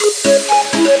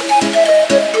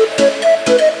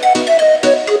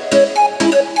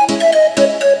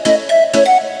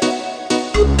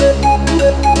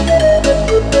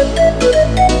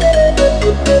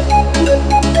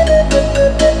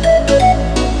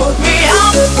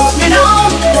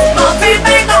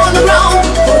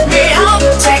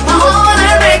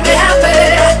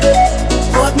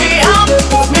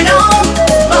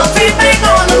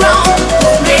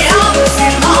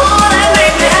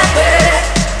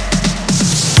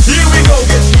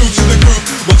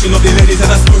you love the ladies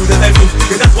and as smooth as they move.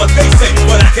 Cause that's what they say,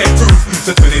 but I can't prove.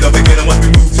 So turn it up again and watch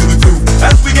me move to the groove.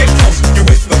 As we get close, you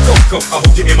whisper Coco, I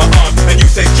hold you in my arms and you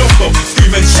say Jumbo.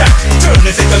 Scream and shout, turn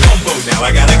and say Colombo. Now I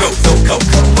gotta go, so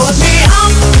Coco. Put me up,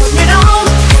 put me down,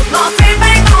 put my feet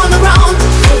back on the ground.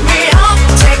 Put me up,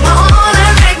 take my heart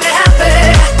and make me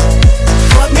happy.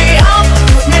 Put me up,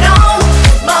 put me down,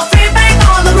 put my feet back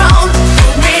on the ground.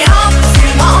 Put me up,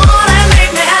 take my heart and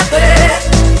make me happy.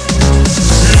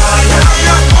 Yeah, yeah,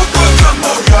 yeah, Coco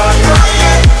Jamboo, yeah, yeah,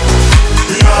 yeah.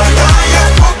 Yeah, yeah, yeah,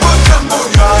 Coco Jamboo,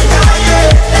 yeah, yeah, yeah.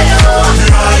 Yeah,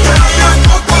 yeah, yeah,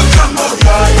 Coco Jamboo,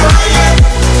 yeah, yeah, yeah.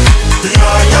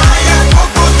 Yeah, yeah, yeah,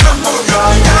 Coco Jamboo,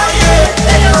 yeah, yeah,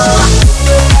 yeah.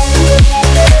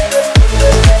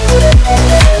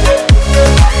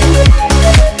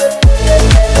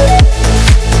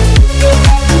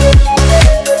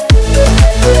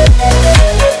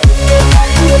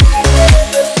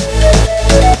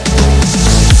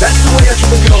 That's the way I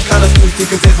keep a girl kinda squeaky.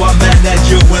 Cause there's one man that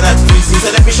you when I see. So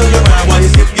let me show you around while you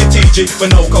skip your TG. But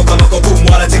no Coco Loco boom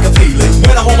while I take a feeling.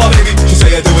 When I hold my baby, she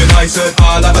say I do it nicer.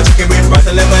 I like my chicken with rice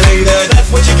and lemonade. That's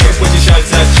when